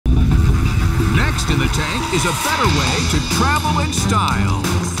Next in the tank is a better way to travel in style.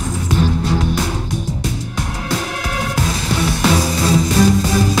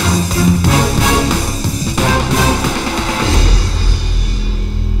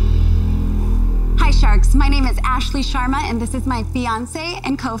 Hi Sharks, my name is Ashley Sharma and this is my fiance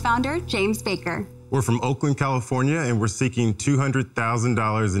and co-founder, James Baker. We're from Oakland, California, and we're seeking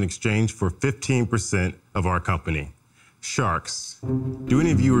 $200,000 in exchange for 15% of our company. Sharks. Do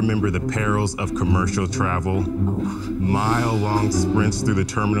any of you remember the perils of commercial travel? Mile-long sprints through the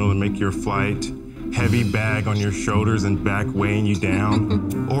terminal to make your flight, heavy bag on your shoulders and back weighing you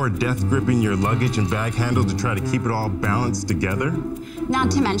down, or death gripping your luggage and bag handle to try to keep it all balanced together? Not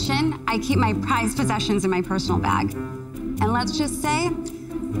to mention, I keep my prized possessions in my personal bag. And let's just say,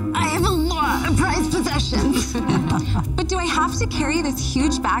 I have a lot of prized possessions. But do I have to carry this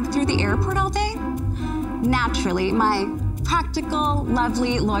huge bag through the airport all day? Naturally, my practical,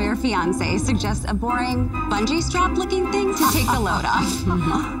 lovely lawyer fiance suggests a boring bungee strap looking thing to take the load off.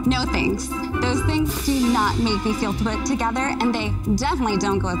 No thanks. Those things do not make me feel put together, and they definitely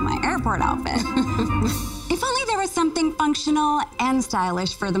don't go with my airport outfit. If only there was something functional and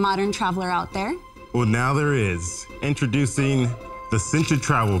stylish for the modern traveler out there. Well, now there is. Introducing the Cincha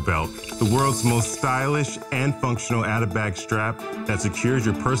Travel Belt, the world's most stylish and functional add-a-bag strap that secures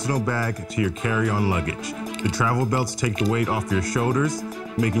your personal bag to your carry-on luggage. The travel belts take the weight off your shoulders,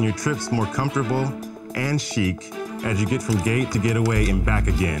 making your trips more comfortable and chic as you get from gate to getaway and back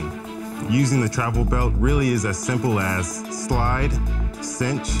again. Using the travel belt really is as simple as slide,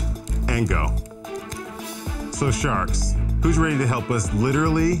 cinch, and go. So Sharks, who's ready to help us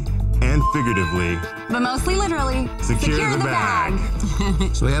literally and figuratively, but mostly literally, secure the bag.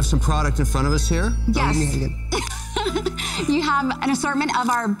 So we have some product in front of us here? Yes. You have an assortment of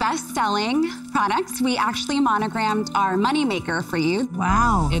our best-selling products. We actually monogrammed our moneymaker for you.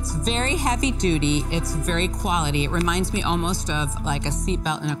 Wow. It's very heavy duty. It's very quality. It reminds me almost of like a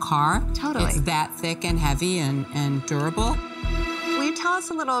seatbelt in a car. Totally. It's that thick and heavy and durable. Will you tell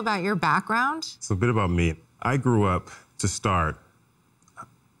us a little about your background? So a bit about me. I grew up, to start,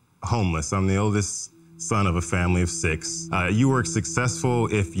 homeless. I'm the oldest son of a family of 6. You were successful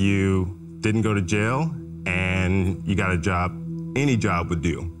if you didn't go to jail and you got a job any job would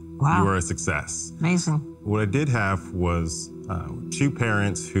do. Wow. You were a success. Amazing. What I did have was 2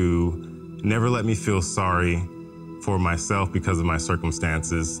 parents who never let me feel sorry for myself because of my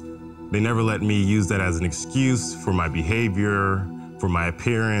circumstances. They never let me use that as an excuse for my behavior, for my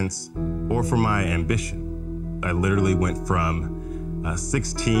appearance, or for my ambition. I literally went from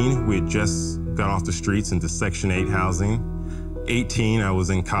 16, we had just got off the streets into Section 8 housing. 18, I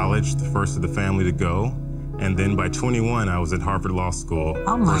was in college, the first of the family to go. And then by 21, I was at Harvard Law School.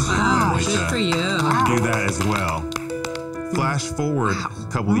 Oh my gosh. Good for you. Do that as well. Flash forward a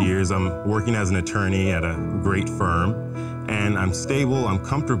couple of years, I'm working as an attorney at a great firm, and I'm stable, I'm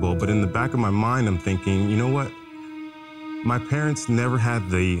comfortable, but in the back of my mind, I'm thinking, you know what? My parents never had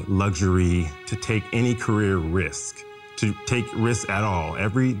the luxury to take any career risk, to take risks at all.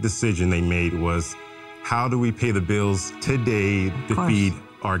 Every decision they made was, how do we pay the bills today to feed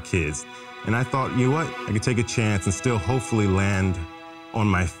our kids? And I thought, you know what? I could take a chance and still hopefully land on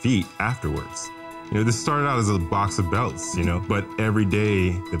my feet afterwards. You know, this started out as a box of belts, you know, but every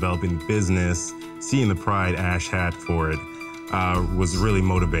day developing the business, seeing the pride Ash had for it was really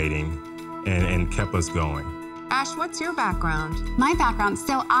motivating and kept us going. Ash, what's your background? My background,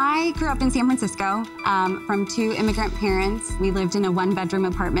 so I grew up in San Francisco from 2 immigrant parents. We lived in a 1-bedroom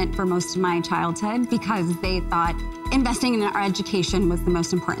apartment for most of my childhood because they thought investing in our education was the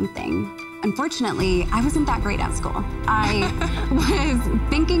most important thing. Unfortunately, I wasn't that great at school. I was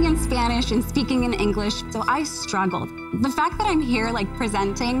thinking in Spanish and speaking in English, so I struggled. The fact that I'm here like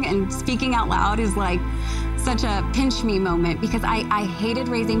presenting and speaking out loud is like such a pinch me moment because I hated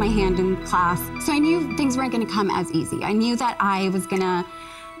raising my hand in class. So I knew things weren't gonna come as easy. I knew that I was gonna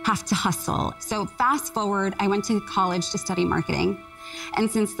have to hustle. So fast forward, I went to college to study marketing. And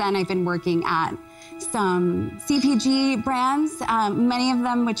since then, I've been working at some CPG brands, many of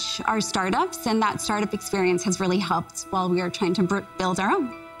them which are startups, and that startup experience has really helped while we are trying to build our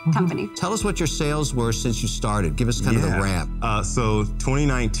own company. Tell us what your sales were since you started. Give us kind of the ramp. So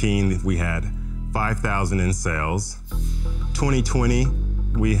 2019, we had 5,000 in sales. 2020,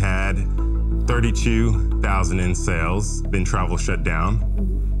 we had 32,000 in sales, then travel shut down.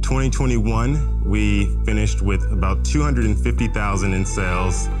 2021, we finished with about 250,000 in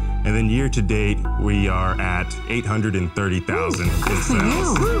sales, And then year to date, we are at 830,000 in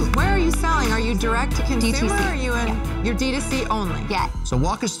sales. Where are you selling? Are you direct to consumer DTC. or are you in your D2C only? Yeah. So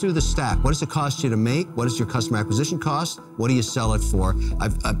walk us through the stack. What does it cost you to make? What is your customer acquisition cost? What do you sell it for?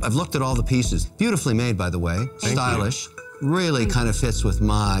 I've looked at all the pieces. Beautifully made, by the way. Stylish. Really kind of fits with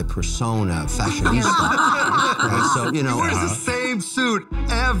my persona, fashionista. Right, so, you know. He wears the same suit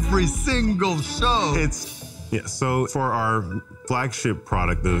every single show. So for our flagship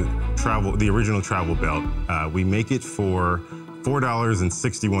product, the original travel belt, we make it for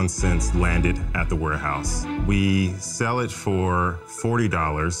 $4.61 landed at the warehouse. We sell it for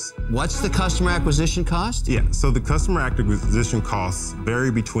 $40. What's the customer acquisition cost? Yeah, so the customer acquisition costs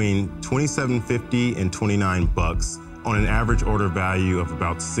vary between $27.50 and $29 on an average order value of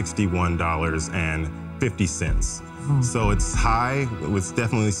about $61.50. So it's high. It's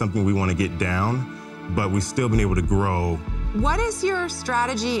definitely something we want to get down, but we've still been able to grow. What is your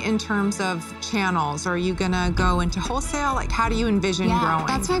strategy in terms of channels? Are you gonna go into wholesale? Like, how do you envision growing?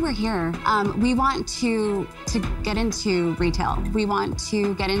 That's why we're here. We want to get into retail. We want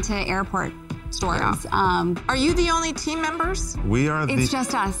to get into airport stores. Are you the only team members? We are It's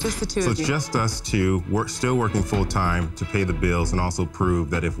just us. Just the two So of it's you. just us two. We're still working full time to pay the bills and also prove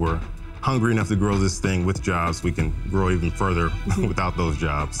that if we're hungry enough to grow this thing with jobs, we can grow even further without those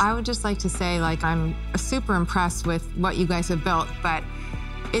jobs. I would just like to say, like, I'm super impressed with what you guys have built, but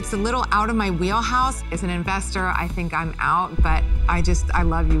it's a little out of my wheelhouse. As an investor, I think I'm out, but I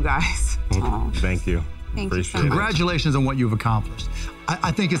love you guys. Thank you. Thank you Appreciate so it. much. Congratulations on what you've accomplished.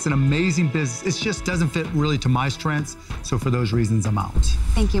 I think it's an amazing business. It just doesn't fit really to my strengths, so for those reasons, I'm out.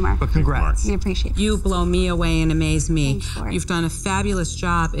 Thank you, Mark. But congrats. We appreciate it. You blow me away and amaze me. Thanks, Lord. You've done a fabulous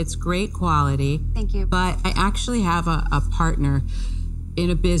job. It's great quality. Thank you. But I actually have a partner in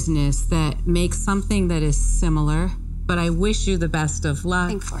a business that makes something that is similar, but I wish you the best of luck.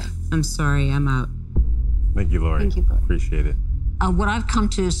 Thanks, Lord. I'm sorry, I'm out. Thank you, Lori. Thank you, Lori. Appreciate it. What I've come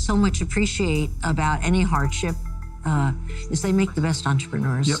to so much appreciate about any hardship is they make the best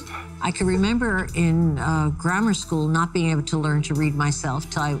entrepreneurs. Yep. I can remember in grammar school not being able to learn to read myself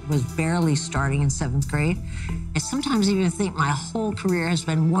till I was barely starting in 7th grade. I sometimes even think my whole career has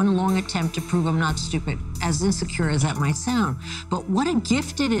been one long attempt to prove I'm not stupid, as insecure as that might sound. But what a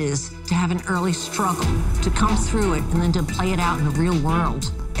gift it is to have an early struggle, to come through it, and then to play it out in the real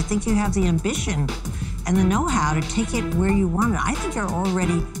world. I think you have the ambition and the know-how to take it where you want it. I think you're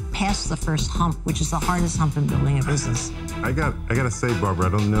already past the first hump, which is the hardest hump in building a business. I gotta say, Barbara, I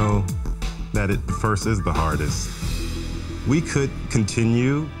don't know that the first is the hardest. We could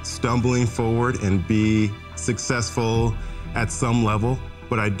continue stumbling forward and be successful at some level,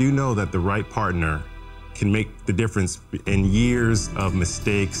 but I do know that the right partner can make the difference in years of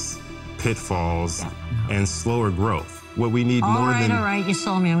mistakes, pitfalls, and slower growth. What we need more than... All right, you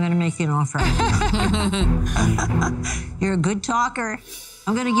sold me. I'm going to make you an offer. You're a good talker.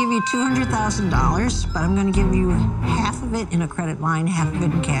 I'm going to give you $200,000, but I'm going to give you half of it in a credit line, half of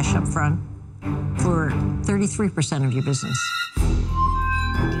it in cash up front for 33% of your business.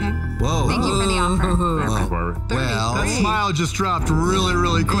 Okay. Whoa. Thank you for the offer. Thank you, Barbara. Well, That smile just dropped really,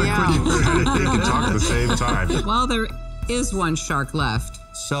 really quick when you We can talk at the same time. Well, there is one shark left.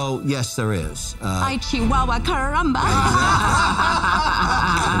 so yes, there is. Ay, Chihuahua, caramba.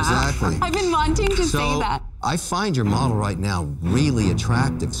 Exactly. I've been wanting to say that. I find your model right now really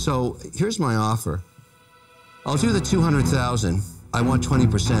attractive. So here's my offer. I'll do the 200,000. I want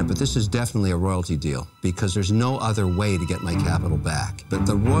 20%, but this is definitely a royalty deal because there's no other way to get my capital back. But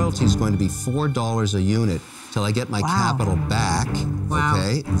the royalty is going to be $4 a unit till I get my capital back. Wow.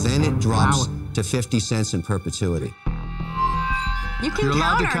 Okay, then it drops to 50 cents in perpetuity. You can You're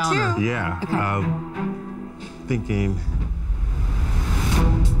allowed to counter, counter. too. Yeah. Thinking,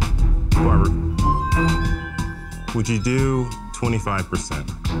 Barbara, would you do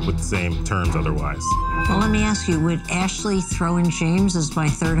 25% with the same terms otherwise? Well, let me ask you, would Ashley throw in James as my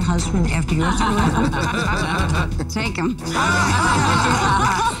third husband after you're through it? Take him.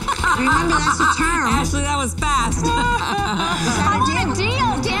 Remember, that's a term. Ashley, that was fast. I want a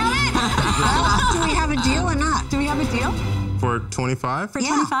deal, damn it. Do we have a deal or not? Do we have a deal For 25? for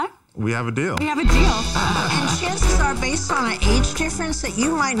 25? We have a deal. We have a deal. And chances are, based on an age difference, that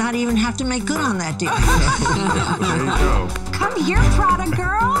you might not even have to make good on that deal. There you go. Come here, Prada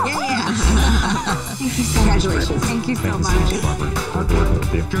girl. Yeah. Thank you so much. Thank you so much. Barbara. Hard working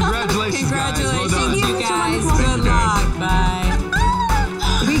with you. Congratulations, guys. Well Congratulations, done. you guys. Thank Good you, guys. luck. Bye.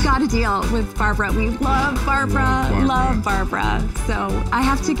 We got a deal with Barbara. We love Barbara. Love Barbara. So I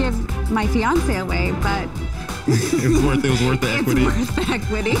have to give my fiance away, but It was worth the equity. it's worth the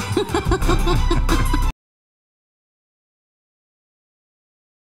equity.